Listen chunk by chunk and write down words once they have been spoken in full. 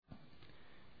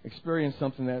experienced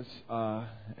something that's,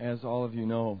 as all of you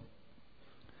know,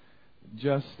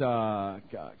 just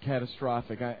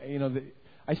catastrophic.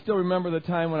 I still remember the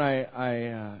time when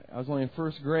I was only in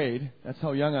first grade. That's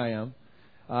how young I am.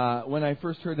 When I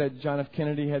first heard that John F.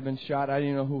 Kennedy had been shot, I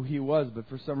didn't know who he was, but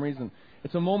for some reason,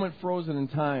 it's a moment frozen in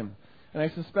time. And I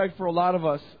suspect for a lot of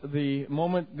us, the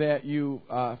moment that you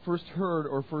first heard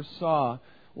or first saw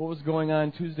what was going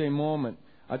on Tuesday morning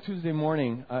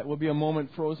will be a moment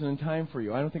frozen in time for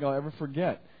you. I don't think I'll ever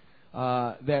forget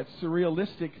that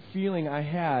surrealistic feeling I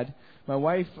had. My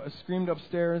wife screamed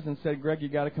upstairs and said, "Greg, you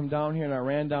got to come down here." And I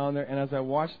ran down there, and as I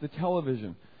watched the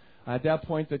television, at that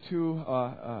point, the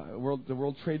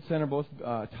World Trade Center, both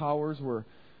towers were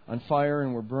on fire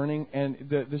and were burning, and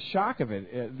the shock of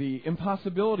it, the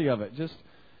impossibility of it, just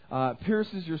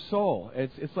pierces your soul.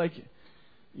 It's like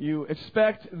you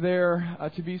expect there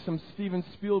to be some Steven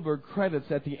Spielberg credits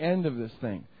at the end of this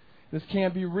thing. This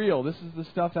can't be real. This is the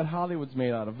stuff that Hollywood's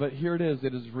made out of. But here it is.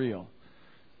 It is real.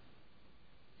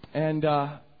 And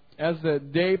as the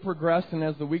day progressed and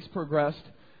as the weeks progressed,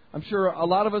 I'm sure a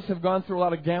lot of us have gone through a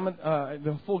lot of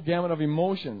the full gamut of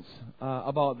emotions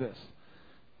about this.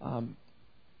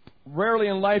 Rarely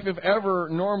in life, if ever,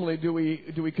 normally do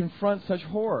we confront such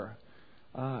horror,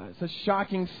 such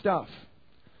shocking stuff.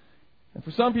 And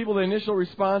for some people, the initial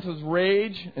response is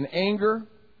rage and anger.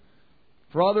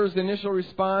 For others, the initial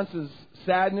response is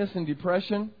sadness and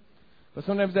depression. But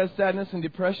sometimes that sadness and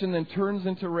depression then turns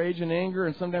into rage and anger,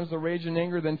 and sometimes the rage and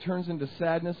anger then turns into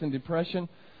sadness and depression.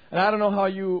 And I don't know how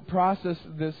you process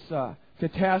this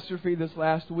catastrophe this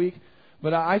last week,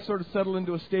 but I sort of settled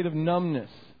into a state of numbness.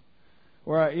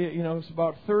 Where it's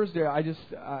about Thursday. I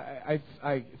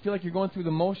feel like you're going through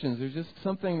the motions. There's just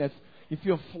something that's you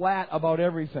feel flat about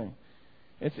everything.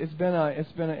 It's been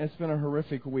a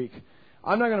horrific week.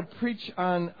 I'm not going to preach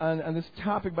on this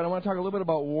topic, but I want to talk a little bit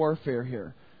about warfare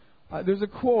here. There's a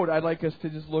quote I'd like us to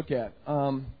just look at.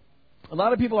 A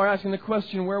lot of people are asking the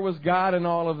question, where was God in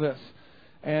all of this?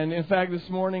 And in fact, this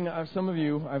morning, some of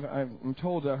you, I'm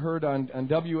told, heard on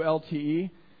WLTE,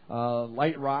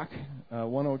 Light Rock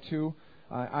 102.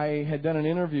 I had done an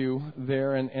interview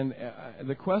there, and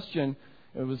the question,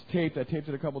 it was taped. I taped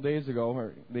it a couple days ago,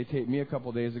 or they taped me a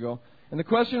couple days ago. And the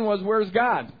question was, where's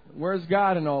God? Where's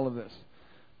God in all of this?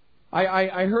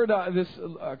 I heard this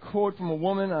quote from a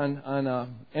woman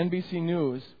on NBC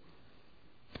News,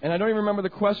 and I don't even remember the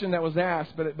question that was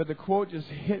asked, but the quote just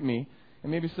hit me,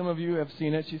 and maybe some of you have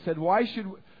seen it. She said,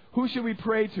 who should we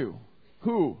pray to?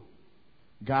 Who?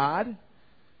 God?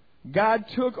 God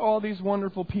took all these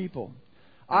wonderful people.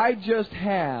 I just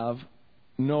have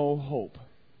no hope.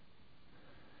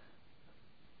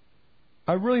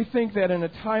 I really think that in a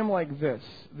time like this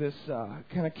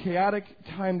kind of chaotic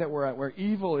time that we're at, where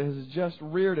evil has just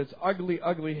reared its ugly,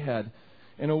 ugly head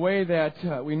in a way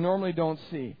that we normally don't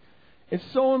see, it's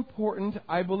so important,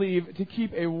 I believe, to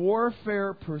keep a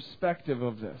warfare perspective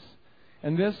of this.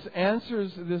 And this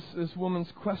answers this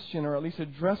woman's question, or at least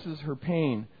addresses her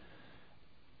pain.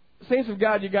 Saints of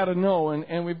God, you got to know,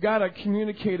 and we've got to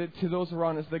communicate it to those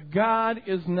around us, that God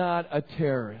is not a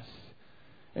terrorist.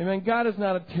 Amen. God is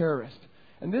not a terrorist.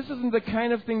 And this isn't the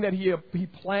kind of thing that He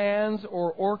plans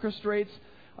or orchestrates.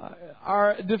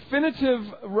 The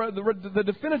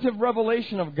definitive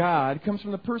revelation of God comes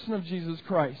from the person of Jesus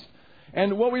Christ.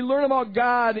 And what we learn about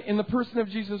God in the person of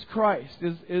Jesus Christ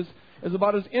is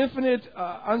about His infinite,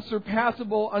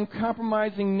 unsurpassable,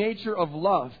 uncompromising nature of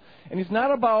love. And He's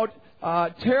not about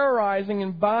terrorizing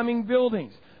and bombing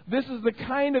buildings. This is the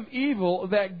kind of evil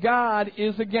that God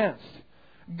is against.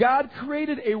 God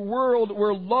created a world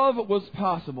where love was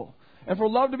possible. And for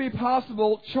love to be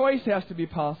possible, choice has to be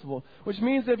possible. Which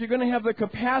means that if you're going to have the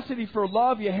capacity for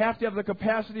love, you have to have the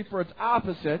capacity for its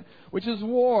opposite, which is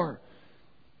war.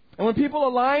 And when people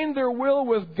align their will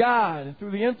with God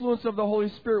through the influence of the Holy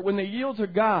Spirit, when they yield to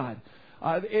God,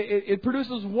 it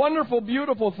produces wonderful,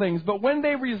 beautiful things. But when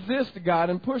they resist God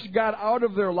and push God out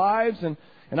of their lives and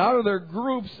out of their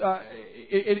groups,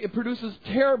 it produces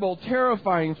terrible,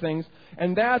 terrifying things.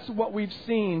 And that's what we've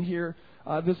seen here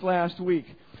this last week.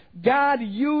 God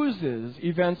uses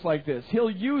events like this. He'll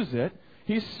use it.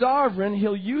 He's sovereign.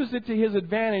 He'll use it to His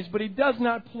advantage. But He does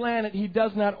not plan it. He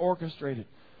does not orchestrate it.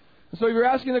 So if you're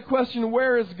asking the question,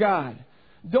 where is God?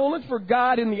 Don't look for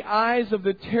God in the eyes of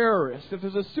the terrorist. If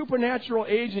there's a supernatural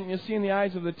agent you see in the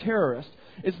eyes of the terrorist,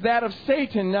 it's that of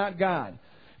Satan, not God.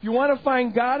 If you want to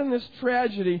find God in this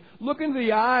tragedy, look into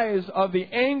the eyes of the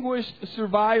anguished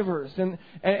survivors and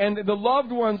the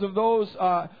loved ones of those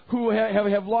who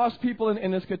have lost people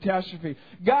in this catastrophe.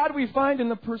 God, we find in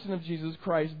the person of Jesus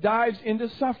Christ, dives into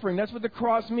suffering. That's what the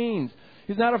cross means.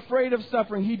 He's not afraid of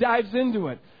suffering. He dives into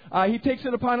it. He takes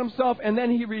it upon himself, and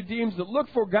then he redeems it. Look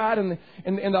for God in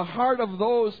the heart of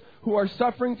those who are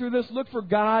suffering through this. Look for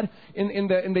God in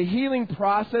the healing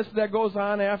process that goes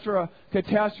on after a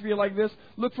catastrophe like this.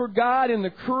 Look for God in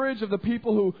the courage of the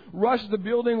people who rushed the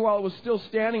building while it was still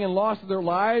standing and lost their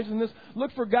lives in this.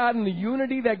 Look for God in the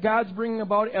unity that God's bringing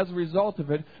about as a result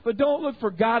of it. But don't look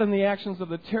for God in the actions of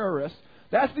the terrorists.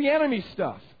 That's the enemy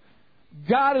stuff.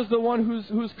 God is the one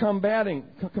who's combating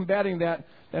that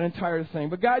entire thing.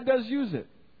 But God does use it.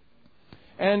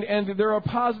 And there are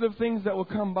positive things that will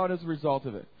come about as a result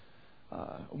of it.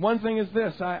 One thing is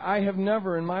this. I have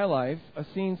never in my life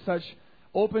seen such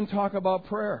open talk about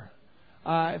prayer.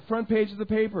 Front page of the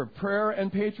paper, prayer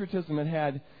and patriotism it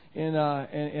had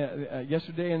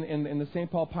yesterday in the St.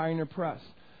 Paul Pioneer Press.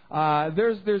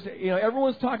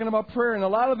 Everyone's talking about prayer, and a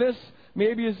lot of this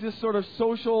maybe is just sort of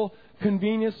social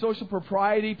convenience, social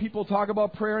propriety. People talk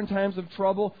about prayer in times of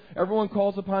trouble. Everyone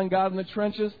calls upon God in the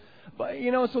trenches. But,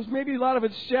 so maybe a lot of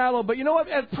it's shallow. But you know what?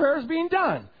 Prayer is being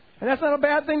done. And that's not a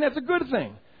bad thing. That's a good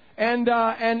thing. And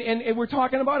we're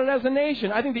talking about it as a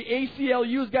nation. I think the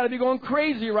ACLU's got to be going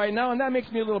crazy right now, and that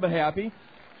makes me a little bit happy.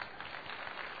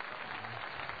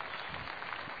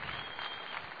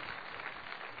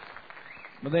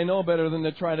 But they know better than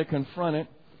to try to confront it.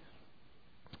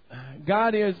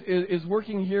 God is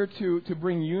working here to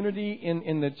bring unity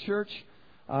in the church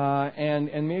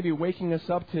and maybe waking us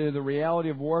up to the reality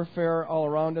of warfare all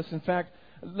around us. In fact,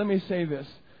 let me say this.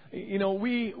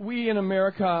 We in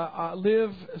America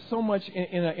live so much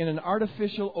in an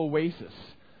artificial oasis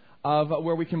of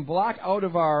where we can block out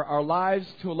of our lives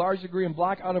to a large degree and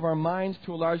block out of our minds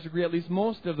to a large degree, at least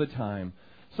most of the time,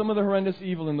 some of the horrendous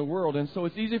evil in the world. And so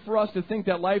it's easy for us to think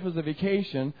that life is a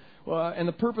vacation, and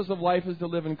the purpose of life is to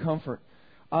live in comfort.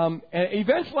 And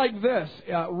events like this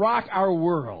rock our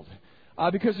world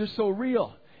because they're so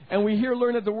real. And we here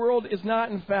learn that the world is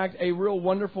not, in fact, a real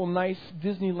wonderful, nice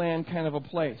Disneyland kind of a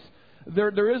place.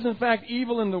 There is, in fact,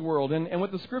 evil in the world. And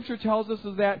what the Scripture tells us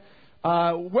is that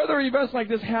whether events like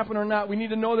this happen or not, we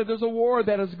need to know that there's a war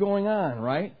that is going on,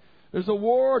 right? There's a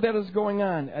war that is going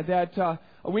on that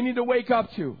we need to wake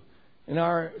up to. In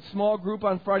our small group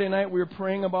on Friday night, we were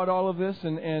praying about all of this,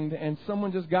 and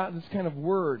someone just got this kind of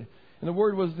word. And the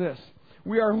word was this.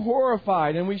 We are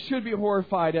horrified, and we should be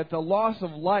horrified at the loss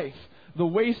of life, the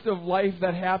waste of life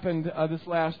that happened this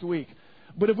last week.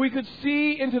 But if we could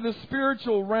see into the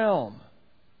spiritual realm,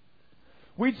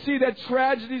 we'd see that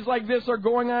tragedies like this are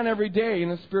going on every day in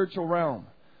the spiritual realm.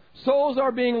 Souls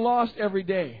are being lost every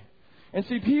day. And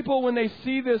see, people, when they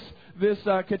see this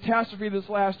catastrophe this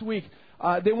last week,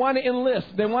 they want to enlist.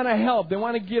 They want to help. They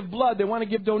want to give blood. They want to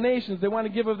give donations. They want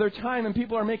to give of their time. And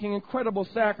people are making incredible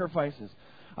sacrifices.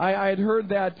 I had heard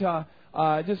that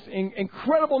just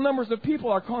incredible numbers of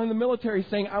people are calling the military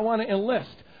saying, I want to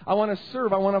enlist. I want to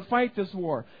serve. I want to fight this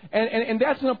war. And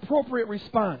that's an appropriate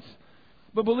response.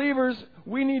 But believers,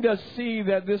 we need to see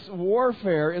that this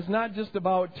warfare is not just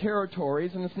about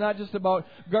territories and it's not just about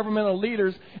governmental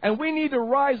leaders. And we need to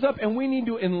rise up and we need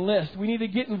to enlist. We need to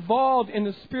get involved in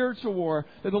the spiritual war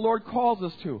that the Lord calls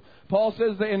us to. Paul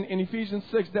says that in Ephesians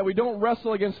 6 that we don't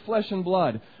wrestle against flesh and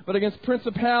blood, but against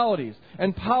principalities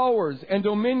and powers and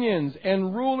dominions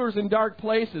and rulers in dark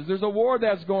places. There's a war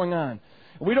that's going on.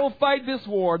 We don't fight this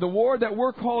war. The war that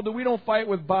we're called to, we don't fight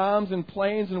with bombs and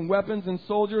planes and weapons and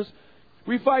soldiers.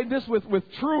 We fight this with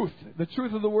truth, the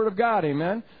truth of the Word of God,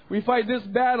 amen? We fight this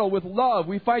battle with love.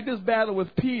 We fight this battle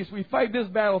with peace. We fight this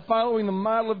battle following the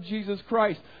model of Jesus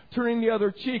Christ, turning the other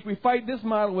cheek. We fight this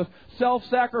model with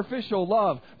self-sacrificial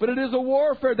love. But it is a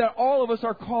warfare that all of us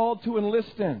are called to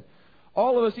enlist in.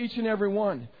 All of us, each and every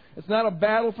one. It's not a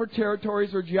battle for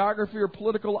territories or geography or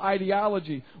political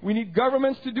ideology. We need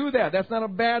governments to do that. That's not a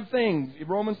bad thing.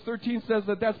 Romans 13 says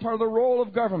that that's part of the role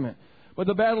of government. But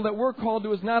the battle that we're called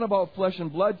to is not about flesh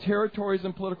and blood, territories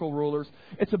and political rulers.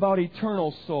 It's about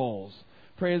eternal souls.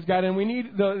 Praise God. And we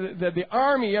need the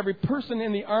army, every person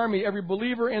in the army, every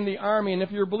believer in the army. And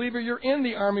if you're a believer, you're in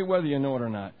the army whether you know it or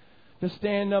not. To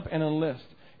stand up and enlist.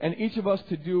 And each of us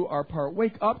to do our part.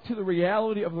 Wake up to the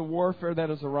reality of the warfare that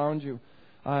is around you.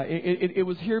 It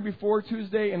was here before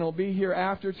Tuesday and it'll be here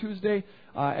after Tuesday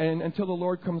and until the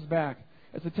Lord comes back.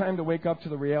 It's a time to wake up to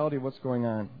the reality of what's going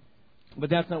on. But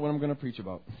that's not what I'm going to preach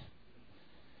about.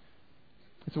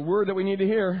 It's a word that we need to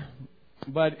hear,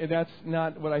 but that's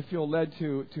not what I feel led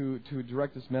to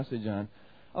direct this message on.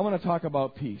 I want to talk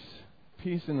about peace.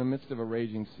 Peace in the midst of a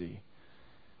raging sea.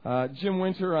 Jim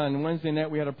Winter, on Wednesday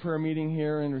night, we had a prayer meeting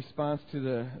here in response to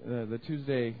the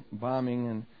Tuesday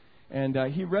bombing,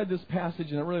 and he read this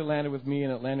passage, and it really landed with me,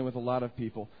 and it landed with a lot of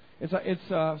people. It's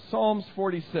Psalms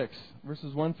 46,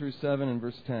 verses 1 through 7 and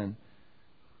verse 10.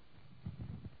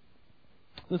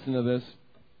 Listen to this.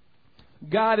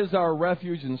 God is our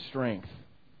refuge and strength,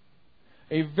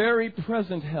 a very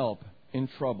present help in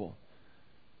trouble.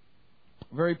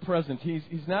 Very present.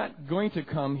 He's not going to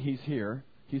come, He's here.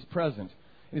 He's present.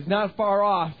 He's not far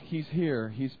off, He's here.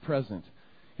 He's present.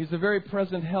 He's a very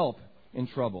present help in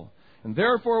trouble. And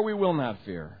therefore we will not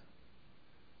fear.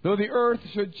 Though the earth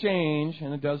should change,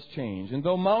 and it does change, and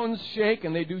though mountains shake,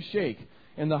 and they do shake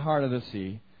in the heart of the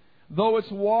sea, though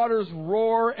its waters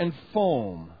roar and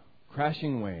foam,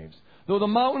 crashing waves, though the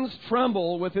mountains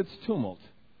tremble with its tumult.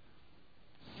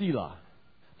 Selah.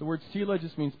 The word Selah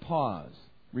just means pause,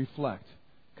 reflect,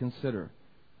 consider,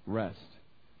 rest.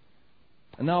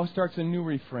 And now starts a new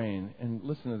refrain, and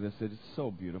listen to this, it is so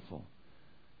beautiful.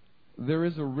 There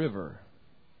is a river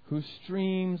whose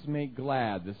streams make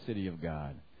glad the city of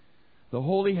God, the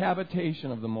holy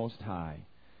habitation of the Most High.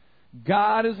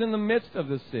 God is in the midst of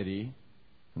the city,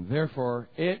 and therefore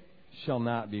it shall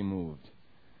not be moved.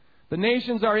 The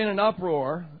nations are in an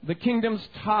uproar, the kingdoms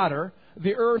totter,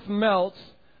 the earth melts,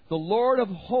 the Lord of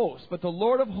hosts, but the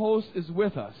Lord of hosts is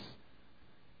with us.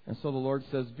 And so the Lord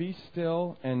says, be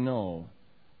still and know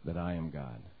that I am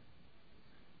God.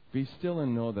 Be still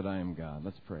and know that I am God.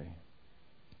 Let's pray.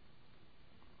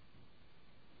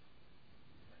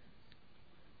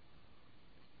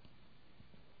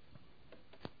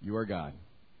 You are God.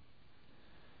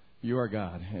 You are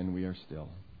God, and we are still.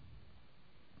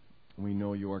 We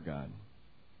know you are God.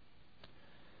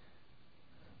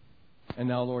 And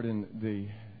now, Lord, in the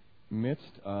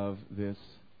midst of this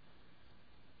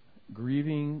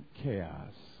grieving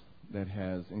chaos that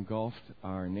has engulfed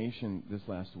our nation this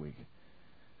last week,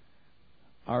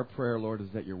 our prayer, Lord, is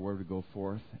that your word would go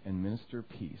forth and minister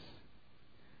peace.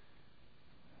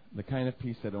 The kind of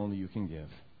peace that only you can give.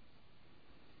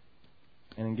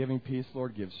 And in giving peace,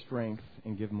 Lord, give strength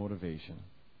and give motivation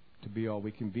to be all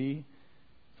we can be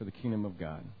for the kingdom of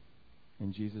God.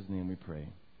 In Jesus' name we pray.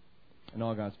 And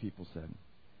all God's people said,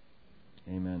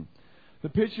 amen. The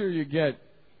picture you get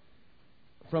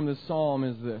from this psalm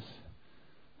is this.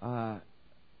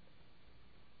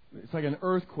 It's like an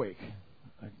earthquake,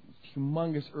 a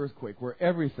humongous earthquake where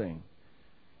everything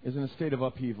is in a state of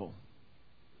upheaval.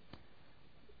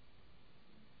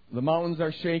 The mountains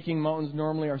are shaking. Mountains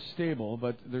normally are stable,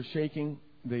 but they're shaking.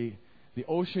 The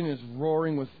ocean is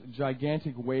roaring with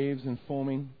gigantic waves and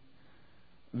foaming.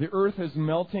 The earth is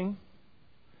melting.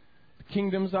 The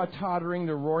kingdoms are tottering.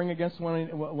 They're roaring against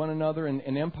one another,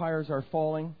 and empires are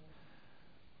falling.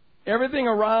 Everything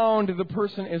around the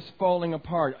person is falling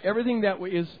apart. Everything that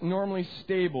is normally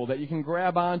stable, that you can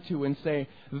grab onto and say,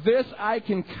 this I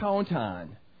can count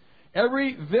on.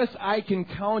 This I can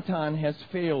count on has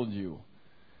failed you.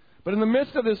 But in the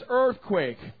midst of this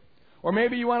earthquake, or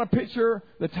maybe you want to picture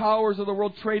the towers of the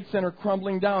World Trade Center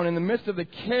crumbling down, in the midst of the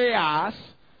chaos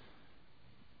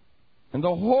and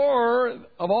the horror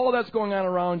of all that's going on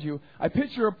around you, I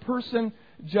picture a person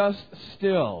just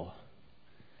still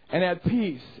and at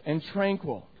peace and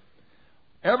tranquil.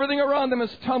 Everything around them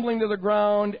is tumbling to the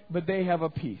ground, but they have a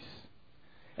peace.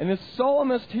 And this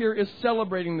psalmist here is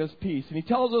celebrating this peace. And he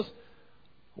tells us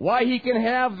why he can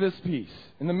have this peace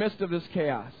in the midst of this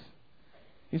chaos.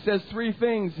 He says three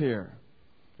things here.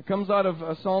 It comes out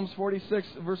of Psalms 46,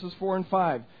 verses 4 and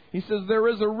 5. He says, there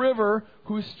is a river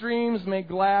whose streams make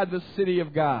glad the city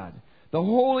of God, the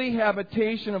holy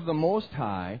habitation of the Most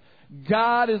High.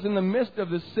 God is in the midst of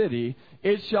the city.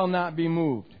 It shall not be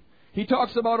moved. He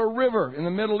talks about a river in the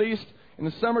Middle East. In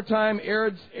the summertime,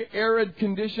 arid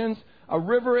conditions. A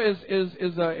river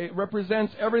it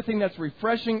represents everything that's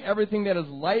refreshing, everything that is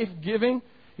life-giving.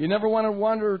 You never want to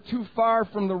wander too far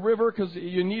from the river because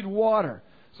you need water.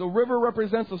 So river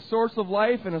represents a source of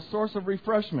life and a source of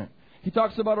refreshment. He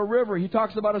talks about a river. He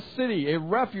talks about a city, a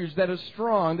refuge that is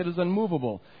strong, that is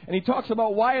unmovable. And he talks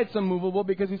about why it's unmovable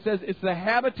because he says it's the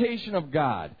habitation of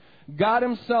God. God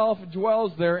himself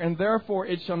dwells there, and therefore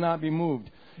it shall not be moved.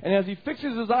 And as he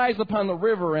fixes his eyes upon the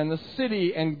river and the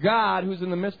city and God who's in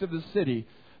the midst of the city,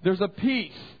 there's a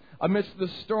peace amidst the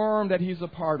storm that he's a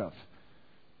part of.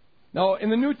 Now, in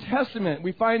the New Testament,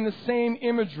 we find the same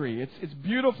imagery. It's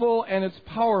beautiful and it's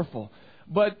powerful.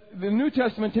 But the New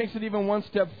Testament takes it even one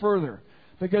step further.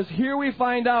 Because here we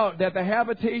find out that the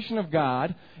habitation of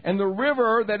God and the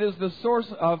river that is the source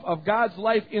of God's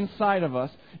life inside of us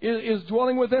is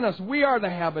dwelling within us. We are the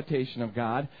habitation of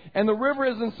God. And the river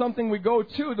isn't something we go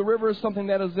to. The river is something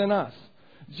that is in us.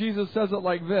 Jesus says it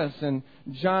like this in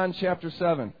John chapter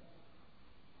 7.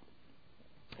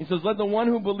 He says, let the one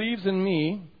who believes in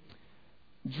me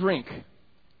drink.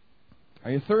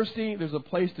 Are you thirsty? There's a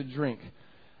place to drink.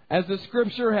 As the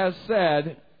Scripture has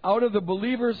said, out of the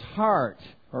believer's heart,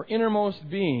 or innermost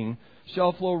being,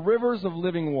 shall flow rivers of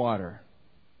living water.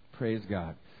 Praise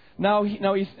God. Now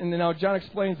John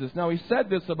explains this. Now he said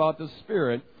this about the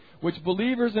Spirit, which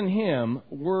believers in Him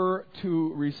were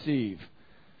to receive.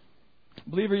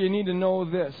 Believer, you need to know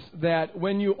this, that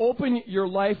when you open your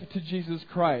life to Jesus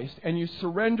Christ and you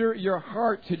surrender your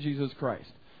heart to Jesus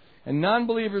Christ, and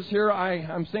non-believers here,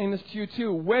 I'm saying this to you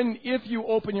too, if you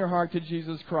open your heart to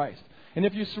Jesus Christ, and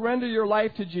if you surrender your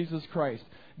life to Jesus Christ,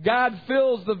 God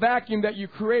fills the vacuum that you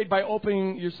create by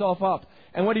opening yourself up.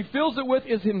 And what He fills it with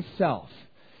is Himself.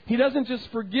 He doesn't just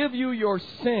forgive you your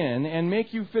sin and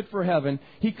make you fit for heaven.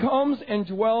 He comes and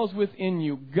dwells within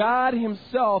you. God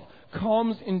Himself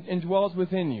comes and dwells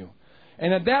within you.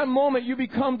 And at that moment, you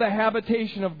become the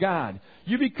habitation of God.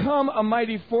 You become a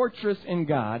mighty fortress in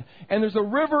God. And there's a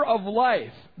river of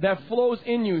life that flows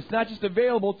in you. It's not just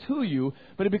available to you,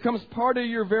 but it becomes part of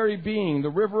your very being. The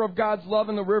river of God's love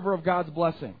and the river of God's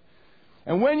blessing.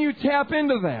 And when you tap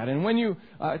into that, and when you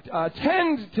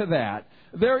tend to that,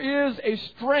 there is a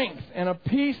strength and a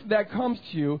peace that comes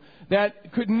to you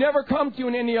that could never come to you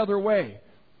in any other way.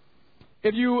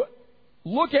 If you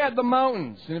look at the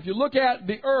mountains, and if you look at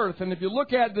the earth, and if you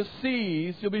look at the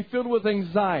seas, you'll be filled with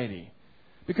anxiety.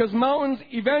 Because mountains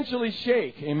eventually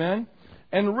shake, amen?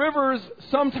 And rivers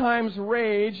sometimes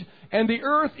rage, and the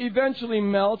earth eventually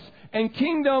melts, and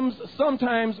kingdoms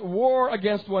sometimes war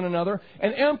against one another,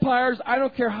 and empires, I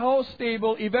don't care how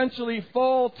stable, eventually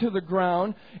fall to the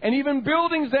ground, and even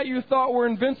buildings that you thought were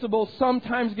invincible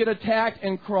sometimes get attacked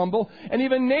and crumble, and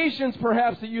even nations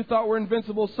perhaps that you thought were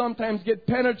invincible sometimes get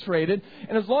penetrated,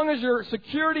 and as long as your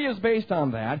security is based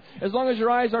on that, as long as your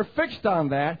eyes are fixed on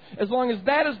that, as long as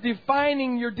that is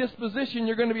defining your disposition,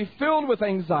 you're going to be filled with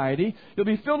anxiety, you'll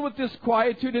be filled with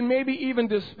disquietude, and maybe even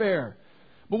despair.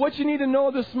 But what you need to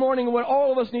know this morning, and what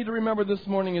all of us need to remember this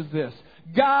morning is this.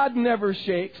 God never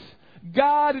shakes.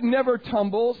 God never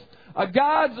tumbles.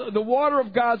 The water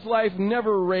of God's life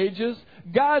never rages.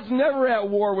 God's never at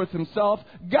war with Himself.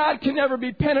 God can never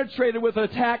be penetrated with an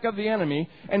attack of the enemy.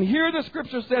 And here the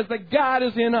Scripture says that God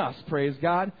is in us, praise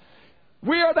God.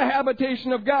 We are the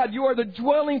habitation of God. You are the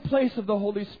dwelling place of the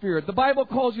Holy Spirit. The Bible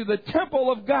calls you the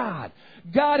temple of God.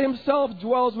 God Himself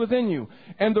dwells within you.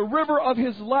 And the river of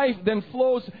His life then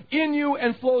flows in you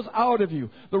and flows out of you.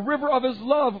 The river of His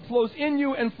love flows in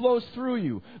you and flows through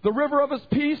you. The river of His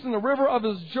peace and the river of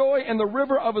His joy and the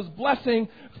river of His blessing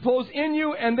flows in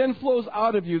you and then flows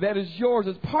out of you. That is yours.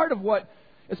 It's part of what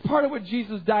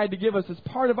Jesus died to give us. It's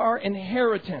part of our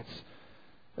inheritance.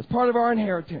 It's part of our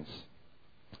inheritance.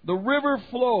 The river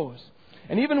flows.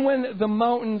 And even when the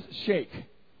mountains shake,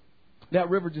 that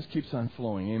river just keeps on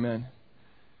flowing. Amen.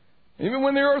 And even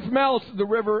when the earth melts, the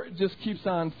river just keeps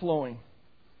on flowing.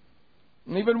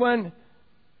 And even when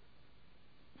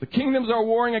the kingdoms are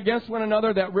warring against one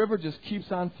another, that river just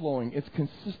keeps on flowing. It's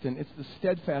consistent. It's the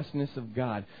steadfastness of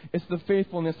God. It's the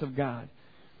faithfulness of God.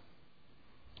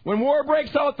 When war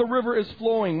breaks out, the river is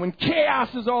flowing. When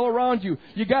chaos is all around you,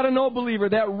 you got to know, believer,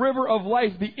 that river of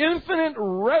life, the infinite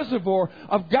reservoir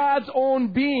of God's own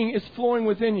being is flowing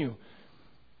within you.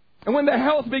 And when the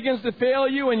health begins to fail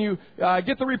you and you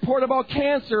get the report about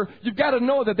cancer, you've got to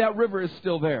know that river is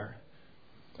still there.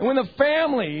 And when the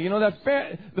family,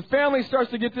 the family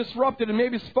starts to get disrupted and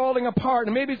maybe it's falling apart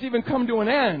and maybe it's even come to an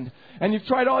end and you've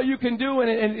tried all you can do and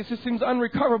it just seems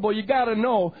unrecoverable, you got to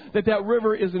know that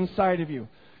river is inside of you.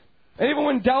 And even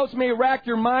when doubts may rack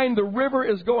your mind, the river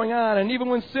is going on. And even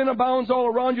when sin abounds all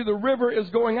around you, the river is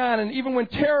going on. And even when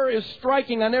terror is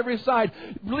striking on every side,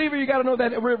 believer, you got to know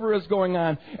that river is going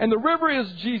on. And the river is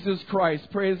Jesus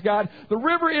Christ, praise God. The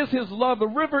river is His love. The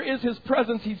river is His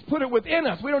presence. He's put it within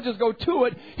us. We don't just go to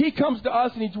it. He comes to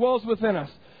us and He dwells within us.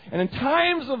 And in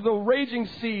times of the raging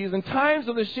seas, in times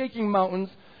of the shaking mountains,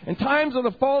 in times of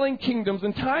the falling kingdoms,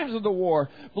 in times of the war,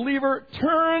 believer,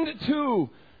 turn to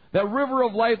that river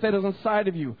of life that is inside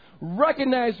of you.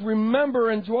 Recognize, remember,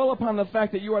 and dwell upon the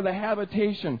fact that you are the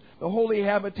habitation, the holy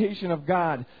habitation of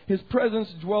God. His presence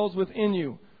dwells within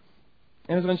you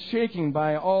and has been shaken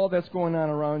by all that's going on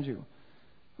around you.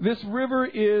 This river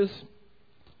is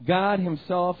God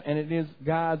Himself, and it is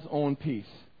God's own peace.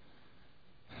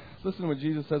 Listen to what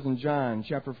Jesus says in John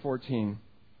chapter 14.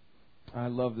 I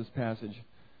love this passage.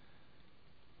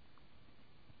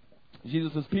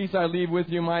 Jesus says, peace I leave with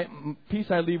you, my peace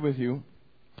I leave with you.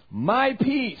 My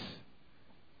peace.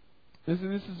 This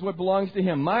is what belongs to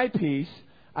Him. My peace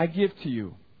I give to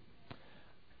you.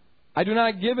 I do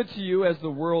not give it to you as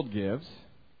the world gives.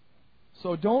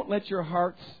 So don't let your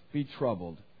hearts be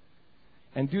troubled.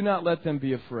 And do not let them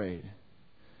be afraid.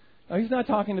 Now, he's not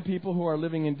talking to people who are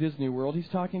living in Disney World. He's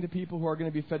talking to people who are going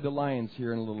to be fed to lions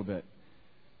here in a little bit.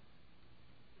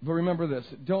 But remember this,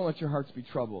 don't let your hearts be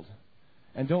troubled.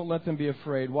 And don't let them be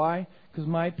afraid. Why? Because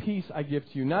my peace I give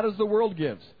to you, not as the world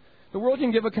gives. The world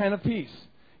can give a kind of peace.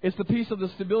 It's the peace of the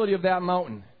stability of that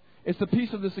mountain. It's the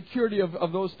peace of the security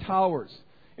of those towers.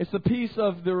 It's the peace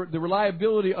of the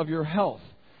reliability of your health.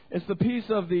 It's the peace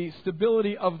of the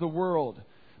stability of the world.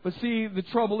 But see, the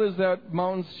trouble is that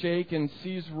mountains shake and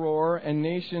seas roar and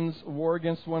nations war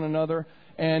against one another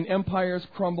and empires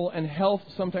crumble and health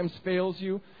sometimes fails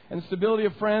you and the stability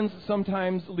of friends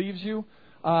sometimes leaves you.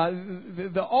 All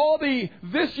the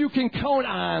this you can count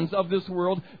ons of this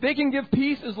world, they can give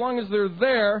peace as long as they're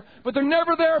there, but they're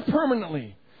never there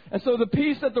permanently. And so the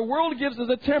peace that the world gives is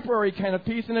a temporary kind of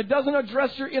peace, and it doesn't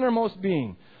address your innermost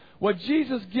being. What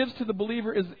Jesus gives to the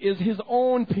believer is His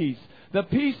own peace, the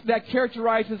peace that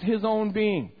characterizes His own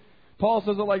being. Paul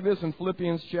says it like this in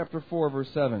Philippians chapter 4, verse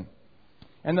 7.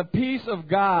 And the peace of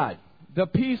God,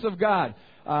 that's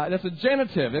a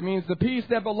genitive. It means the peace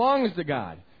that belongs to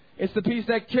God. It's the peace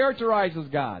that characterizes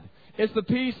God. It's the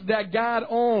peace that God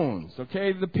owns,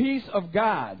 okay? The peace of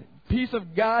God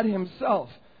Himself,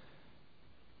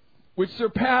 which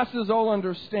surpasses all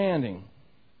understanding,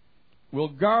 will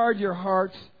guard your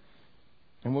hearts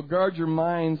and will guard your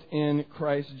minds in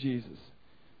Christ Jesus.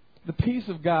 The peace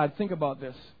of God, think about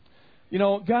this. You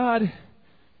know, God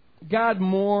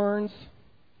mourns.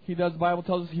 He does, the Bible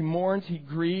tells us He mourns, He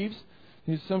grieves.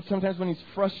 Sometimes when He's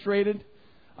frustrated,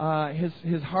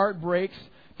 his heart breaks.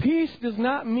 Peace does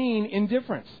not mean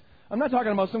indifference. I'm not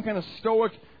talking about some kind of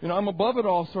stoic, I'm above it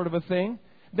all sort of a thing.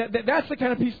 That's the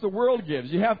kind of peace the world gives.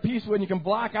 You have peace when you can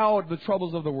block out the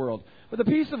troubles of the world. But the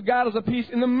peace of God is a peace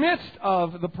in the midst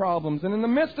of the problems and in the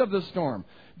midst of the storm.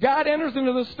 God enters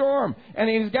into the storm, and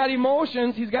He's got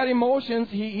emotions.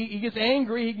 He gets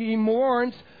angry. He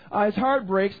mourns. His heart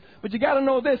breaks. But you got to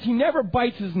know this: He never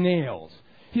bites His nails.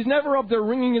 He's never up there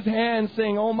wringing His hands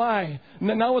saying, "Oh my,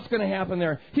 now what's going to happen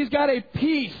there?" He's got a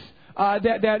peace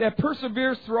that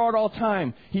perseveres throughout all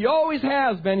time. He always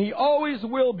has been. He always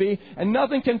will be. And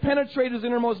nothing can penetrate His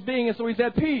innermost being. And so He's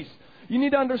at peace. You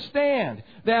need to understand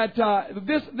that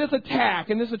this attack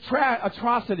and this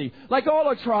atrocity, like all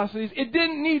atrocities, it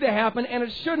didn't need to happen and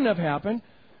it shouldn't have happened.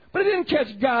 But it didn't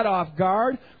catch God off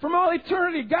guard. From all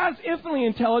eternity, God's infinitely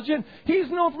intelligent. He's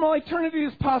known from all eternity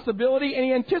His possibility, and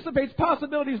He anticipates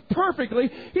possibilities perfectly.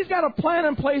 He's got a plan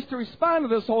in place to respond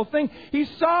to this whole thing. He's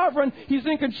sovereign. He's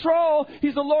in control.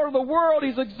 He's the Lord of the world.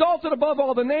 He's exalted above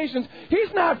all the nations.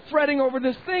 He's not fretting over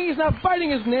this thing. He's not biting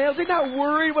His nails. He's not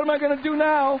worried, what am I going to do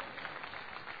now?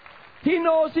 He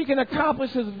knows He can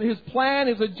accomplish His plan,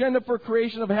 His agenda for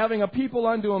creation of having a people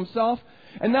unto Himself.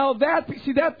 And now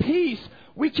that peace,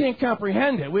 we can't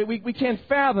comprehend it. We can't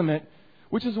fathom it,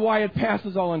 which is why it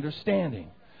passes all understanding.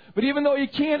 But even though you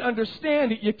can't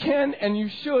understand it, you can and you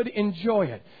should enjoy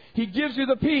it. He gives you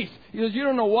the peace. He says, you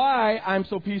don't know why I'm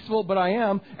so peaceful, but I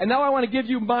am. And now I want to give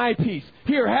you my peace.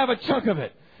 Here, have a chunk of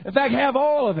it. In fact, have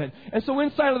all of it. And so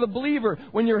inside of the believer,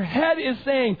 when your head is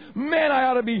saying, man, I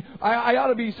ought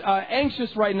to be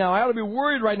anxious right now. I ought to be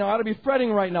worried right now. I ought to be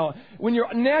fretting right now. When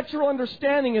your natural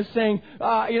understanding is saying,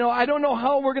 I don't know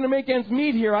how we're going to make ends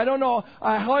meet here. I don't know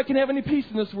how I can have any peace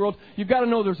in this world. You've got to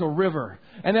know there's a river.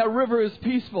 And that river is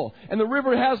peaceful. And the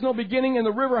river has no beginning, and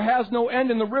the river has no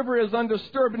end, and the river is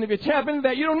undisturbed. And if you tap into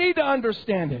that, you don't need to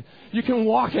understand it. You can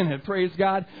walk in it, praise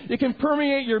God. It can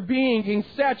permeate your being, it can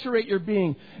saturate your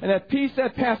being. And that peace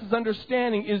that passes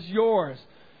understanding is yours.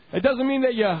 It doesn't mean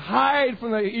that you hide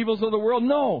from the evils of the world.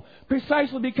 No,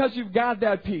 precisely because you've got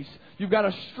that peace. You've got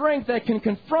a strength that can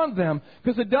confront them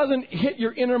because it doesn't hit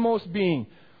your innermost being.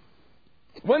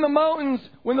 When the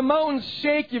mountains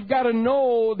shake, you've got to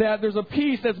know that there's a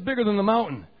peace that's bigger than the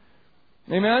mountain.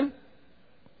 Amen?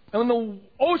 And when the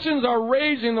oceans are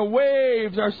raging, the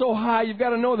waves are so high, you've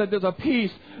got to know that there's a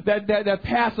peace that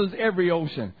passes every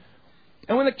ocean.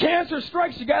 And when the cancer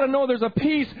strikes, you've got to know there's a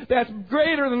peace that's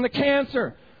greater than the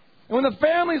cancer. And when the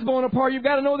family's blown apart, you've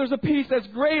got to know there's a peace that's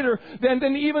greater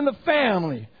than even the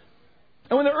family.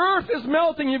 And when the earth is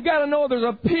melting, you've got to know there's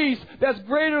a peace that's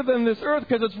greater than this earth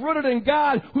because it's rooted in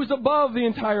God who's above the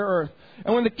entire earth.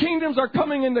 And when the kingdoms are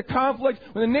coming into conflict,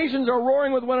 when the nations are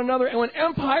roaring with one another, and when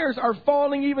empires are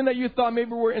falling, even that you thought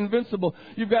maybe were invincible,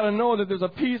 you've got to know that there's a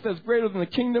peace that's greater than the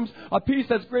kingdoms, a peace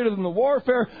that's greater than the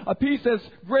warfare, a peace that's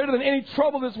greater than any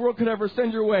trouble this world could ever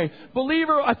send your way.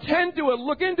 Believer, attend to it,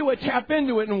 look into it, tap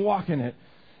into it, and walk in it.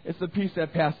 It's the peace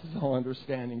that passes all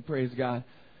understanding, praise God.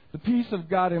 The peace of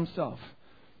God Himself.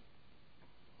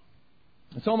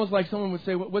 It's almost like someone would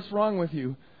say, what's wrong with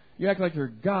you? You act like you're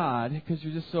God because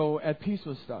you're just so at peace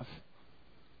with stuff.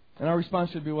 And our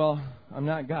response should be, well, I'm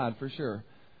not God for sure,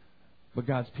 but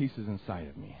God's peace is inside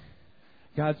of me.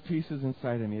 God's peace is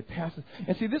inside of me. It passes.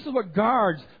 And see, this is what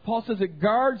guards. Paul says it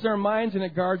guards our minds and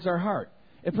it guards our heart.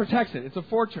 It protects it. It's a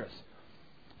fortress.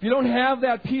 If you don't have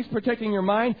that peace protecting your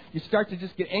mind, you start to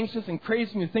just get anxious and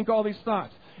crazy and you think all these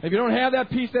thoughts. If you don't have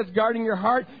that peace that's guarding your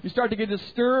heart, you start to get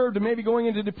disturbed and maybe going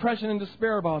into depression and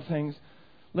despair about things.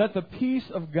 Let the peace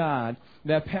of God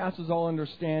that passes all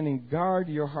understanding guard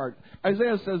your heart.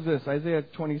 Isaiah says this, Isaiah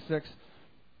 26.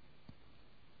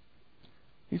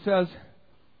 He says,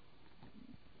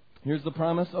 here's the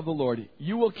promise of the Lord.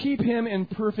 You will keep him in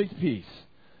perfect peace,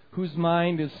 whose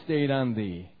mind is stayed on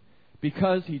thee,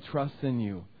 because he trusts in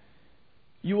you.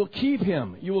 You will keep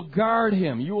him. You will guard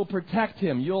him. You will protect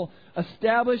him. You'll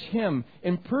establish him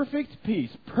in perfect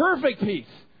peace,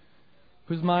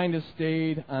 whose mind is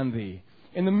stayed on thee.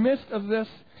 In the midst of this,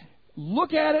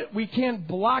 look at it. We can't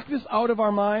block this out of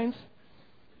our minds.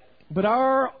 But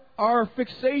our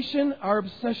fixation, our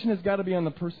obsession has got to be on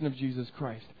the person of Jesus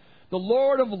Christ. The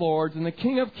Lord of lords and the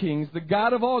King of kings, the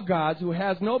God of all gods, who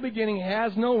has no beginning,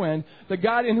 has no end, the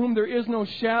God in whom there is no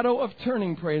shadow of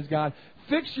turning, praise God.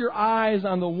 Fix your eyes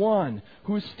on the one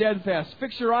who is steadfast.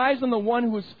 Fix your eyes on the one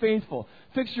who is faithful.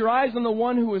 Fix your eyes on the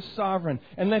one who is sovereign.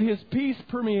 And let his peace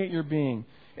permeate your being.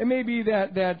 It may be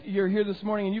that you're here this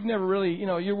morning and you've never really,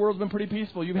 your world's been pretty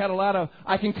peaceful. You've had a lot of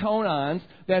I can count ons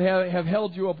that have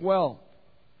held you up well.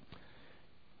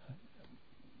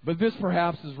 But this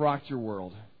perhaps has rocked your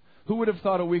world. Who would have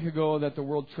thought a week ago that the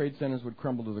World Trade Centers would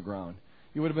crumble to the ground?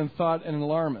 You would have been thought an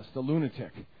alarmist, a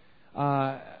lunatic.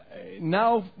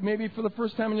 Now, maybe for the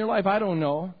first time in your life, I don't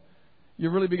know, you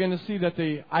really begin to see that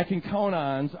the I can count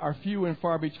ons are few and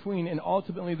far between, and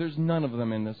ultimately there's none of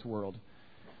them in this world.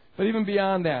 But even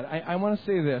beyond that, I want to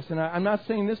say this, and I'm not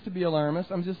saying this to be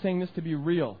alarmist, I'm just saying this to be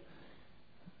real.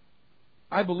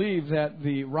 I believe that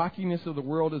the rockiness of the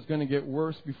world is going to get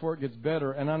worse before it gets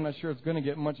better, and I'm not sure it's going to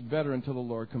get much better until the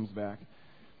Lord comes back.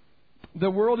 The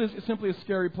world is simply a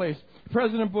scary place.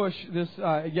 President Bush,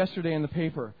 yesterday in the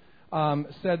paper,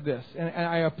 said this, and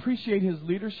I appreciate his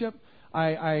leadership. I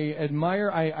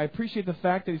appreciate the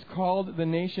fact that he's called the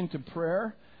nation to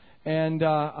prayer, and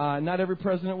not every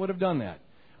president would have done that.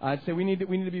 I'd say we need to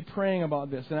be praying about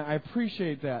this, and I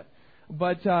appreciate that.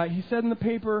 But he said in the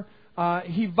paper,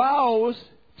 he vows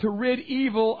to rid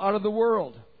evil out of the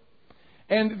world.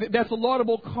 And that's a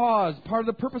laudable cause. Part of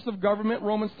the purpose of government,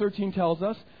 Romans 13 tells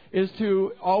us, is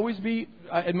to always be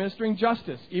administering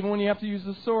justice, even when you have to use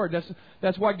the sword.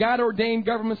 That's why God ordained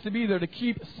governments to be there, to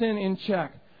keep sin in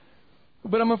check.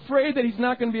 But I'm afraid that he's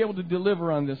not going to be able to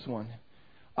deliver on this one.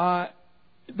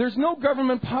 There's no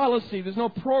government policy, there's no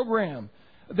program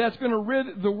that's going to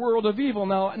rid the world of evil.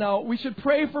 Now we should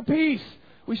pray for peace.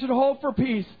 We should hope for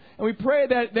peace. And we pray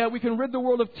that we can rid the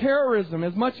world of terrorism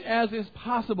as much as is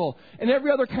possible and every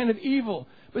other kind of evil.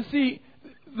 But see,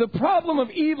 the problem of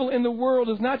evil in the world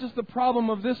is not just the problem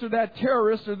of this or that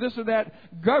terrorist or this or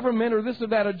that government or this or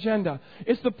that agenda.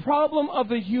 It's the problem of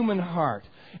the human heart.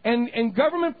 And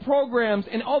government programs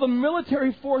and all the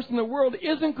military force in the world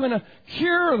isn't going to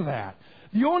cure that.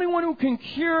 The only one who can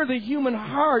cure the human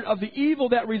heart of the evil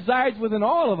that resides within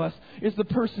all of us is the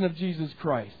person of Jesus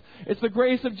Christ. It's the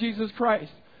grace of Jesus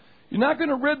Christ. You're not going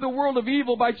to rid the world of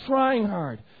evil by trying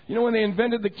hard. You know, when they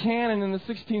invented the cannon in the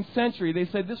 16th century, they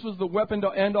said this was the weapon to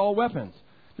end all weapons.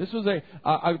 This was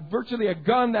virtually a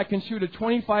gun that can shoot a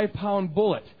 25-pound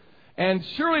bullet. And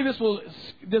surely this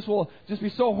will just be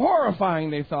so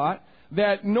horrifying, they thought,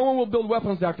 that no one will build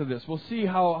weapons after this. We'll see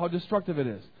how destructive it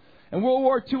is. And World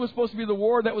War II was supposed to be the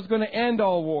war that was going to end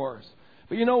all wars.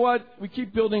 But you know what? We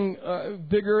keep building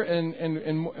bigger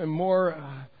and more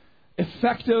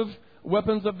effective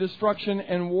weapons of destruction,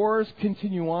 and wars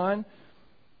continue on.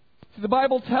 The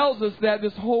Bible tells us that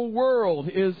this whole world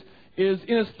is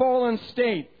in its fallen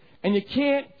state, and you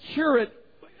can't cure it.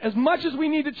 As much as we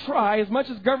need to try, as much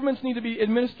as governments need to be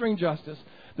administering justice,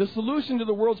 the solution to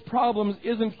the world's problems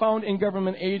isn't found in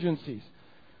government agencies.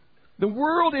 The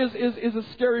world is a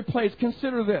scary place.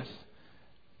 Consider this.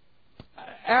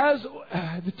 As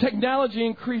the technology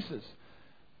increases,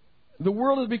 the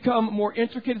world has become more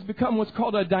intricate. It's become what's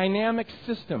called a dynamic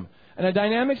system. And a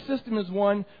dynamic system is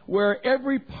one where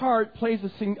every part plays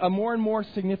a more and more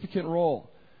significant role.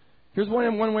 Here's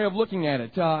one way of looking at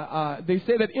it. They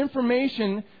say that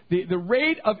information, the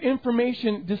rate of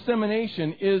information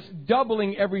dissemination is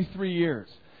doubling every 3 years.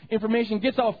 Information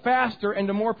gets out faster and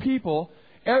to more people.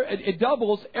 It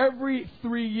doubles every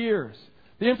 3 years.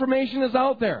 The information is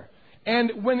out there.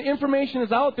 And when the information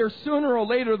is out there, sooner or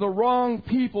later the wrong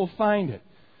people find it.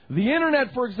 The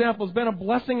internet, for example, has been a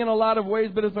blessing in a lot of ways,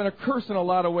 but it's been a curse in a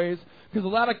lot of ways, because a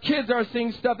lot of kids are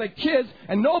seeing stuff that kids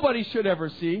and nobody should ever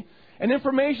see, and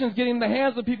information is getting in the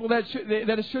hands of people that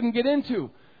it shouldn't get into.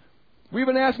 We've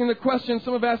been asking the question,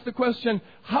 some have asked the question,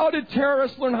 how did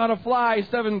terrorists learn how to fly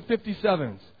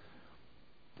 757s?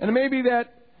 And it may be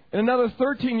that in another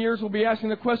 13 years we'll be asking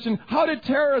the question, how did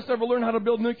terrorists ever learn how to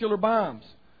build nuclear bombs?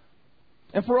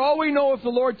 And for all we know, if the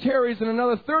Lord tarries in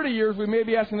another 30 years, we may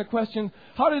be asking the question,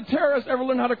 how did terrorists ever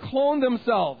learn how to clone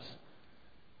themselves?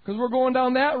 Because we're going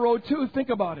down that road too. Think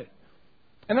about it.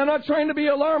 And I'm not trying to be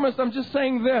alarmist. I'm just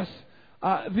saying this.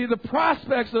 The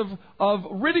prospects of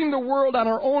ridding the world on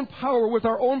our own power, with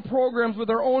our own programs, with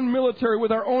our own military,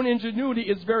 with our own ingenuity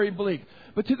is very bleak.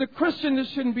 But to the Christian, this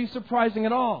shouldn't be surprising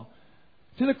at all.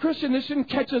 To the Christian, this shouldn't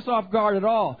catch us off guard at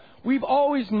all. We've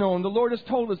always known, the Lord has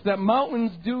told us that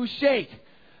mountains do shake.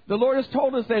 The Lord has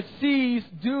told us that seas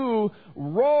do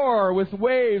roar with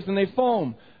waves and they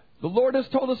foam. The Lord has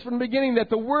told us from the beginning that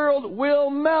the world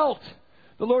will melt.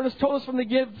 The Lord has told us from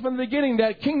the beginning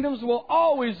that kingdoms will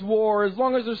always war. As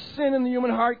long as there's sin in the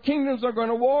human heart, kingdoms are going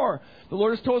to war. The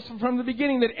Lord has told us from the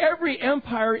beginning that every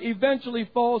empire eventually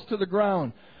falls to the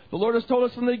ground. The Lord has told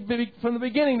us from the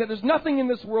beginning that there's nothing in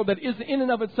this world that is in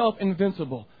and of itself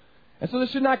invincible. And so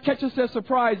this should not catch us as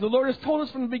surprise. The Lord has told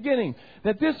us from the beginning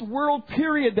that this world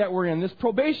period that we're in, this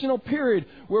probational period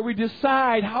where we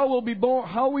decide how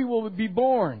we will be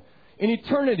born in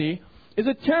eternity, is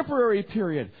a temporary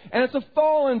period. And it's a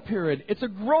fallen period. It's a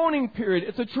groaning period.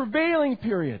 It's a travailing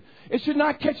period. It should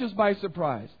not catch us by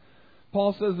surprise.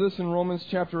 Paul says this in Romans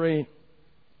chapter 8.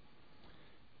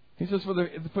 He says,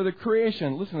 for the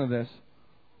creation, listen to this.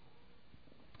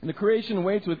 The creation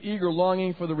waits with eager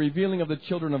longing for the revealing of the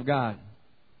children of God.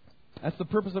 That's the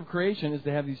purpose of creation, is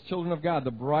to have these children of God,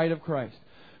 the bride of Christ.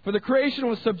 For the creation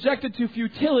was subjected to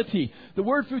futility. The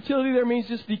word futility there means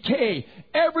just decay.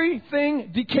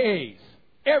 Everything decays.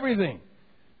 Everything.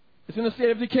 It's in a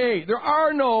state of decay. There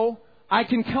are no I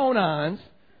can count ons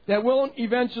that won't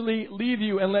eventually leave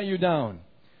you and let you down.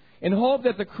 In hope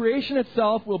that the creation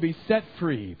itself will be set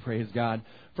free, praise God,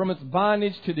 from its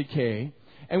bondage to decay,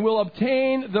 and will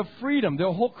obtain the freedom.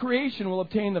 The whole creation will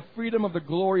obtain the freedom of the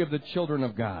glory of the children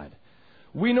of God.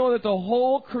 We know that the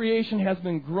whole creation has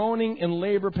been groaning in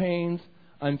labor pains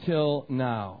until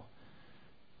now.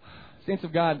 Saints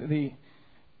of God,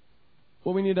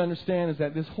 what we need to understand is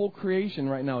that this whole creation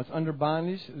right now is under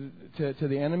bondage to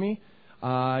the enemy.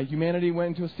 Humanity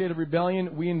went into a state of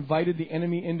rebellion. We invited the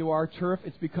enemy into our turf.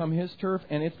 It's become his turf,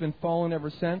 and it's been fallen ever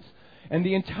since. And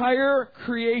the entire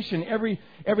creation,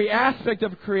 every aspect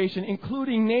of creation,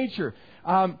 including nature,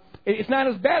 it's not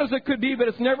as bad as it could be, but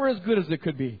it's never as good as it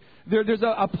could be. There's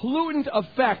a pollutant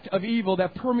effect of evil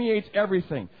that permeates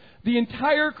everything. The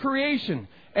entire creation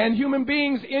and human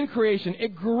beings in creation,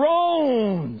 it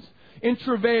groans in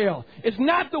travail. It's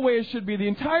not the way it should be. The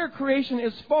entire creation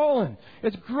is fallen.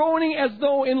 It's groaning as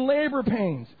though in labor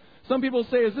pains. Some people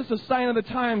say, is this a sign of the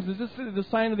times? Is this the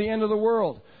sign of the end of the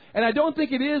world? And I don't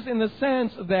think it is in the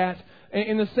sense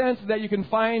that you can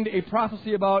find a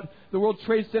prophecy about the World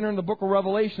Trade Center in the book of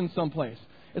Revelation someplace.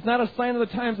 It's not a sign of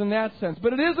the times in that sense.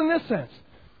 But it is in this sense.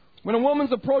 When a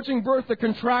woman's approaching birth, the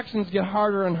contractions get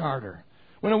harder and harder.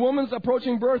 When a woman's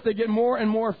approaching birth, they get more and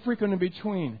more frequent in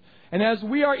between. And as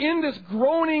we are in this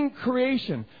groaning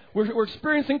creation, we're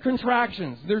experiencing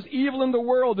contractions. There's evil in the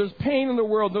world. There's pain in the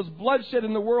world. There's bloodshed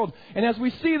in the world. And as we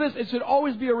see this, it should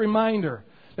always be a reminder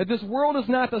that this world is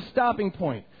not the stopping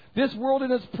point. This world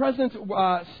in its present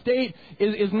state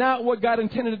is not what God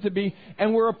intended it to be.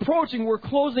 And we're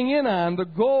closing in on the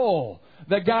goal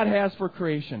that God has for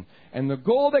creation. And the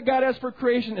goal that God has for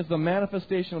creation is the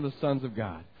manifestation of the sons of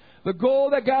God. The goal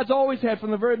that God's always had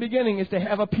from the very beginning is to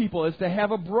have a people, is to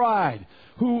have a bride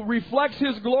who reflects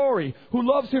His glory, who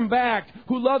loves Him back,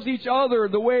 who loves each other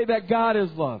the way that God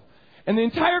is loved. And the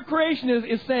entire creation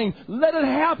is saying, let it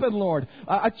happen, Lord.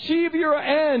 Achieve your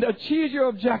end. Achieve your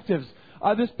objectives.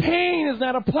 This pain is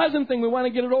not a pleasant thing. We want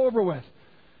to get it over with.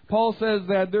 Paul says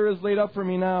that there is laid up for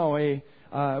me now,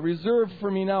 reserved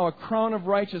for me now, a crown of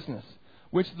righteousness,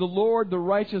 which the Lord, the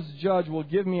righteous judge, will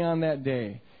give me on that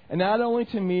day. And not only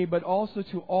to me, but also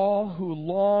to all who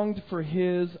longed for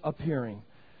His appearing.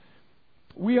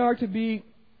 We are to be,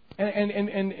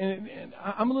 and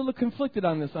I'm a little conflicted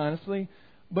on this, honestly,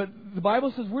 but the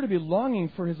Bible says we're to be longing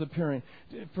for His appearing.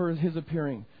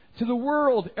 To the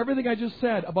world, everything I just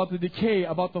said about the decay,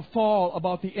 about the fall,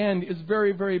 about the end is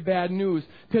very, very bad news.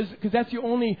 Because that's the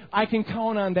only I can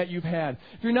count on that you've had.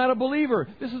 If you're not a believer,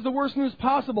 this is the worst news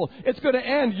possible. It's going to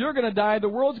end. You're going to die. The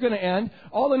world's going to end.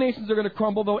 All the nations are going to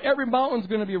crumble. Though every mountain's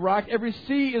going to be rocked. Every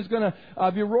sea is going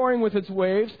to be roaring with its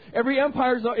waves. Every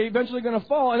empire is eventually going to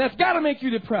fall. And that's got to make you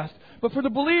depressed. But for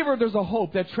the believer, there's a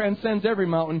hope that transcends every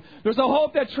mountain. There's a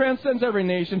hope that transcends every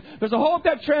nation. There's a hope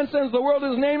that transcends the world.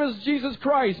 His name is Jesus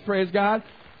Christ. Praise God.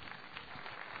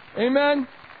 Amen.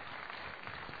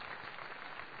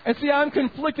 And see, I'm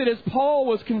conflicted as Paul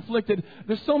was conflicted.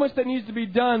 There's so much that needs to be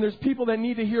done. There's people that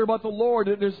need to hear about the Lord.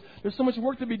 There's so much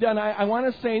work to be done. I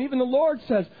want to say, and even the Lord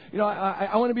says,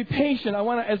 I want to be patient. I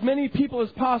want as many people as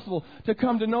possible to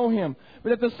come to know Him.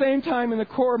 But at the same time, in the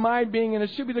core of my being, and it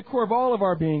should be the core of all of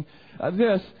our being,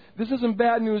 this isn't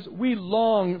bad news. We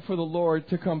long for the Lord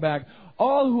to come back.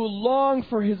 All who long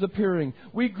for His appearing.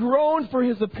 We groan for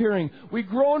His appearing. We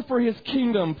groan for His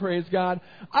kingdom, praise God.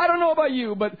 I don't know about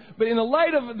you, but in the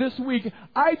light of this week,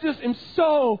 I just am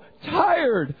so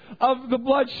tired of the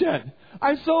bloodshed.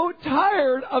 I'm so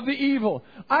tired of the evil.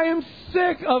 I am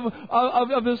sick of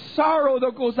the sorrow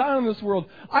that goes on in this world.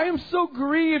 I am so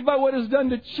grieved by what is done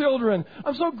to children.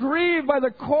 I'm so grieved by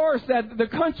the course that the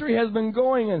country has been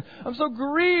going in. I'm so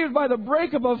grieved by the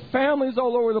breakup of families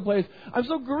all over the place. I'm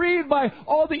so grieved by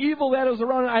all the evil that is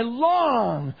around. I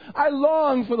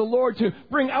long for the Lord to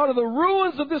bring out of the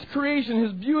ruins of this creation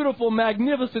His beautiful,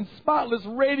 magnificent, spotless,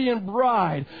 radiant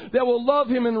bride that will love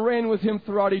Him and reign with Him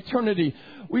throughout eternity.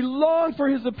 We long for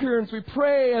His appearance. We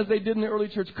pray as they did in the early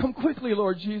church. Come quickly,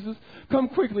 Lord Jesus. Come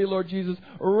quickly, Lord Jesus.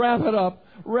 Wrap it up.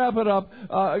 Wrap it up.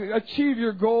 Achieve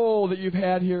your goal that you've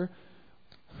had here.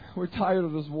 We're tired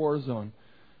of this war zone.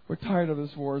 We're tired of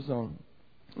this war zone.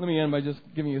 Let me end by just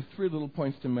giving you 3 little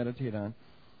points to meditate on.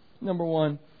 Number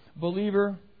 1,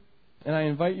 believer, and I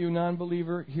invite you,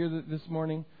 non-believer, here this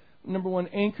morning. Number 1,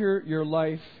 anchor your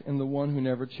life in the one who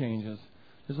never changes.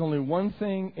 There's only one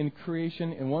thing in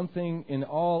creation and one thing in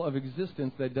all of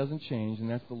existence that doesn't change, and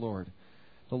that's the Lord.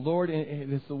 The Lord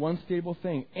is the one stable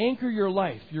thing. Anchor your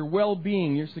life, your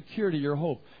well-being, your security, your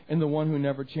hope in the one who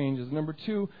never changes. Number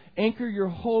 2, anchor your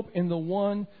hope in the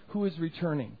one who is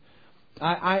returning.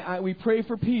 We pray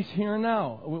for peace here and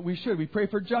now. We should. We pray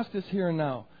for justice here and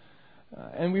now.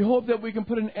 And we hope that we can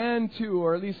put an end to,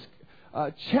 or at least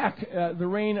check the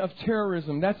reign of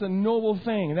terrorism. That's a noble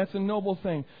thing. That's a noble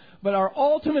thing. But our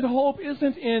ultimate hope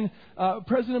isn't in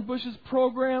President Bush's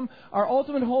program. Our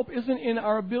ultimate hope isn't in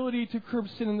our ability to curb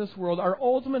sin in this world. Our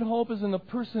ultimate hope is in the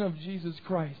person of Jesus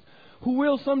Christ, who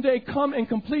will someday come and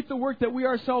complete the work that we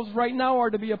ourselves right now are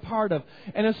to be a part of,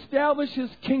 and establish His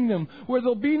kingdom where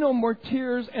there'll be no more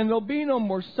tears, and there'll be no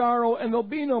more sorrow, and there'll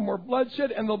be no more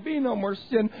bloodshed, and there'll be no more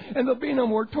sin, and there'll be no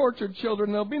more tortured children,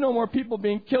 and there'll be no more people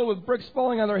being killed with bricks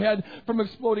falling on their head from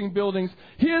exploding buildings.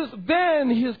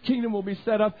 Then His kingdom will be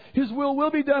set up. His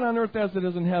will be done on earth as it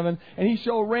is in heaven, and He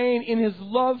shall reign in His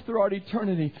love throughout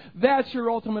eternity. That's your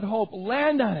ultimate hope.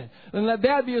 Land on it, and let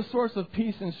that be a source of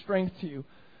peace and strength to you.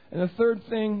 And the third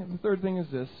thing is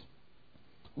this: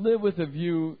 live with a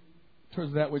view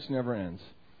towards that which never ends.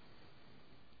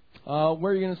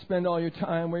 Where are you going to spend all your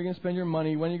time? Where are you going to spend your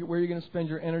money? Where are you going to spend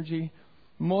your energy?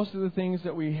 Most of the things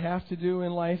that we have to do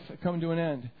in life come to an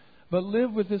end. But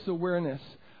live with this awareness.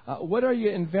 What are you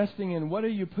investing in? What are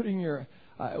you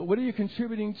what are you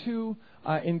contributing to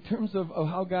in terms of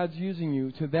how God's using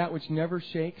you to that which never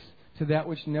shakes, to that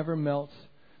which never melts,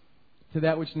 to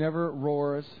that which never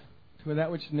roars, to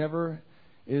that which never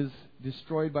is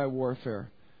destroyed by warfare,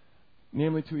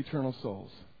 namely to eternal souls.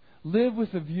 Live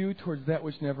with a view towards that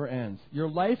which never ends. Your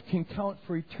life can count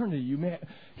for eternity.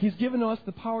 He's given us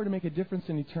the power to make a difference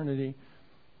in eternity.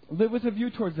 Live with a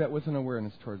view towards that, with an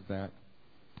awareness towards that.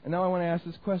 And now I want to ask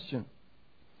this question.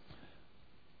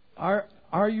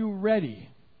 Are you ready?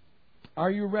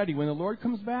 Are you ready? When the Lord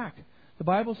comes back, the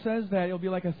Bible says that He'll be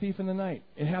like a thief in the night.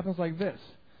 It happens like this.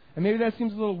 And maybe that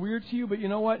seems a little weird to you, but you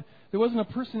know what? There wasn't a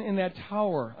person in that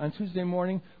tower on Tuesday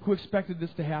morning who expected this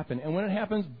to happen. And when it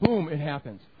happens, boom, it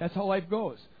happens. That's how life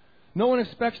goes. No one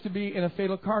expects to be in a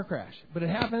fatal car crash. But it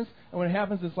happens, and when it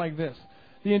happens, it's like this.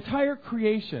 The entire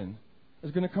creation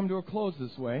is going to come to a close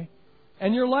this way.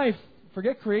 And your life,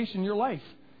 forget creation, your life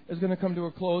is going to come to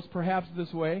a close perhaps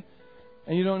this way.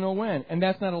 And you don't know when. And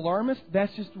that's not alarmist.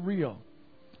 That's just real.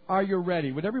 Are you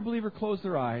ready? Would every believer close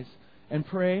their eyes and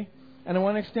pray? And I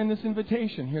want to extend this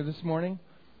invitation here this morning.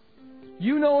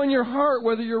 You know in your heart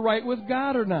whether you're right with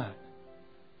God or not.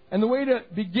 And the way to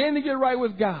begin to get right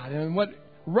with God and what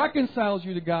reconciles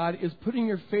you to God is putting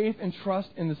your faith and trust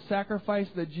in the sacrifice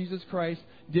that Jesus Christ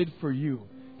did for you.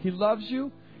 He loves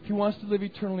you. He wants to live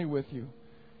eternally with you.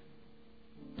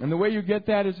 And the way you get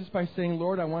that is just by saying,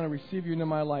 Lord, I want to receive you into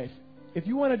my life. If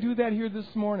you want to do that here this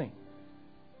morning,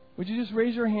 would you just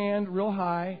raise your hand real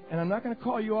high? And I'm not going to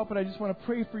call you up, but I just want to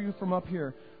pray for you from up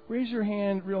here. Raise your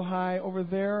hand real high. Over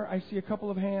there, I see a couple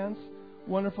of hands.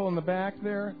 Wonderful. In the back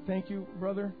there. Thank you,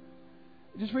 brother.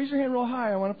 Just raise your hand real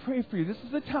high. I want to pray for you. This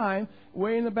is the time.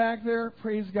 Way in the back there.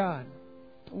 Praise God.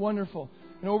 Wonderful.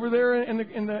 And over there in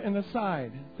the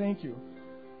side. Thank you.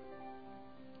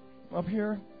 Up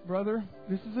here, brother.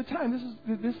 This is the time.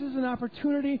 This is an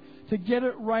opportunity to get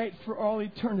it right for all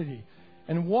eternity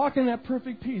and walk in that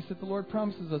perfect peace that the Lord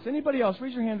promises us. Anybody else?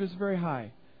 Raise your hand just very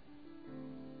high.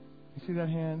 You see that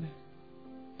hand?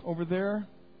 Over there?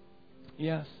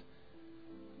 Yes.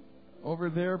 Over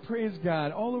there. Praise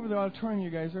God. All over the auditorium, you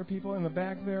guys. There are people in the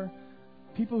back there.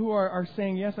 People who are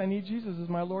saying, yes, I need Jesus as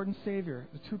my Lord and Savior.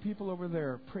 The two people over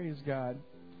there. Praise God.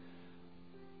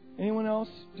 Anyone else?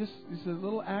 Just it's a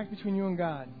little act between you and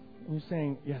God. And you're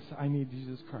saying, yes, I need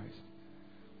Jesus Christ.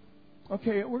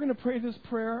 Okay, we're going to pray this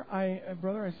prayer.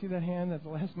 Brother, I see that hand at the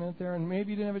last minute there, and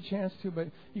maybe you didn't have a chance to, but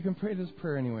you can pray this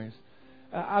prayer anyways.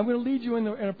 I'm going to lead you in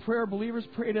a prayer. Believers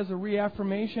pray it as a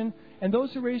reaffirmation. And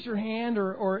those who raised your hand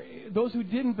or those who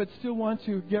didn't but still want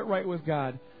to get right with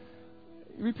God,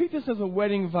 repeat this as a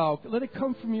wedding vow. Let it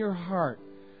come from your heart.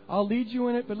 I'll lead you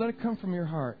in it, but let it come from your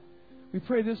heart. We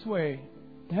pray this way.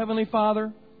 Heavenly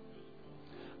Father,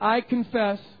 I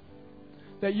confess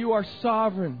that you are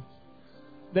sovereign,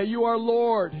 that you are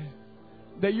Lord,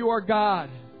 that you are God,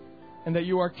 and that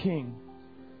you are King.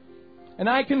 And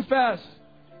I confess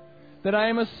that I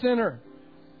am a sinner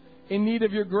in need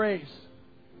of your grace.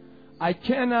 I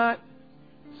cannot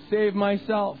save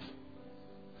myself,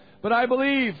 but I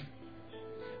believe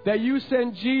that you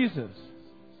sent Jesus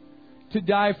to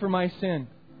die for my sin.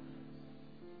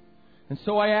 And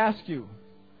so I ask you,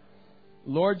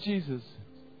 Lord Jesus,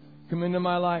 come into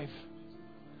my life.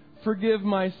 Forgive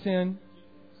my sin.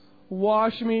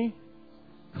 Wash me,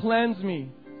 cleanse me,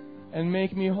 and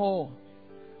make me whole.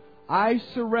 I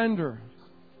surrender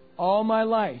all my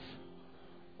life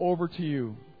over to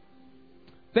you.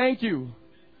 Thank you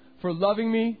for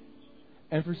loving me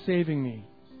and for saving me.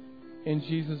 In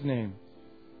Jesus' name,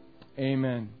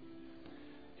 amen.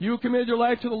 You committed your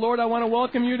life to the Lord. I want to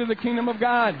welcome you to the kingdom of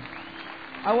God.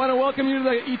 I want to welcome you to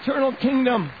the eternal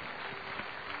kingdom.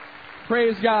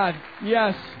 Praise God.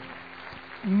 Yes.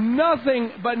 Nothing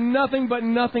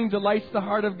delights the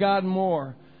heart of God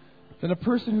more than a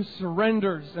person who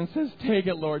surrenders and says, take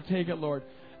it, Lord, take it, Lord.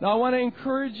 Now, I want to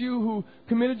encourage you who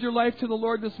committed your life to the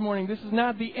Lord this morning. This is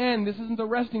not the end. This isn't the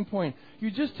resting point.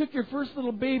 You just took your first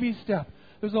little baby step.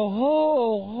 There's a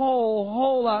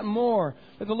whole lot more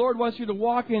that the Lord wants you to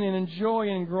walk in and enjoy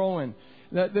and grow in.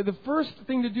 The first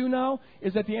thing to do now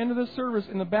is at the end of the service,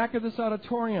 in the back of this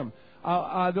auditorium,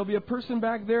 there'll be a person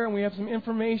back there, and we have some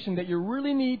information that you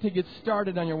really need to get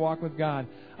started on your walk with God.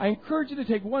 I encourage you to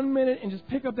take 1 minute and just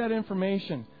pick up that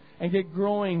information and get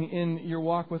growing in your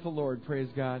walk with the Lord. Praise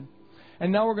God.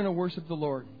 And now we're going to worship the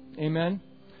Lord. Amen.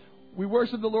 We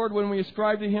worship the Lord when we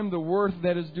ascribe to Him the worth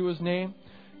that is due His name.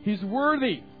 He's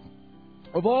worthy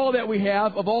of all that we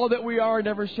have, of all that we are and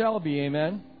ever shall be.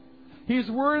 Amen. He's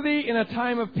worthy in a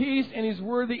time of peace, and He's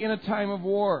worthy in a time of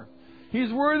war.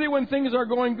 He's worthy when things are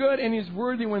going good, and He's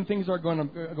worthy when things are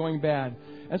going bad.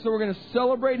 And so we're going to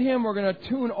celebrate Him. We're going to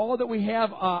tune all that we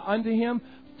have unto Him.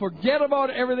 Forget about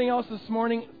everything else this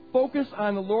morning. Focus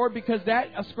on the Lord, because that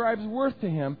ascribes worth to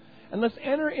Him. And let's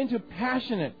enter into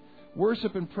passionate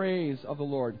worship and praise of the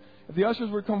Lord. If the ushers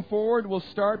would come forward, we'll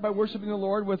start by worshiping the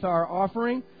Lord with our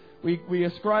offering. We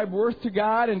ascribe worth to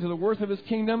God and to the worth of His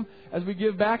kingdom as we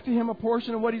give back to Him a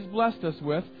portion of what He's blessed us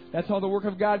with. That's how the work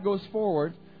of God goes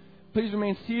forward. Please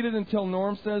remain seated until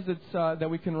Norm says that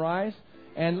we can rise.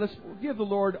 And let's give the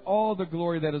Lord all the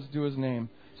glory that is due His name.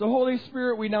 So, Holy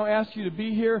Spirit, we now ask you to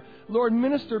be here. Lord,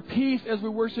 minister peace as we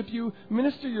worship you.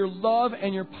 Minister your love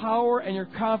and your power and your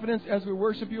confidence as we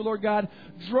worship you, Lord God.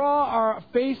 Draw our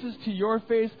faces to your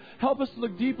face. Help us to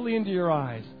look deeply into your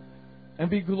eyes and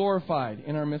be glorified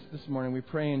in our midst this morning. We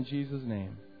pray in Jesus'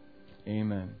 name.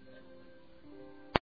 Amen.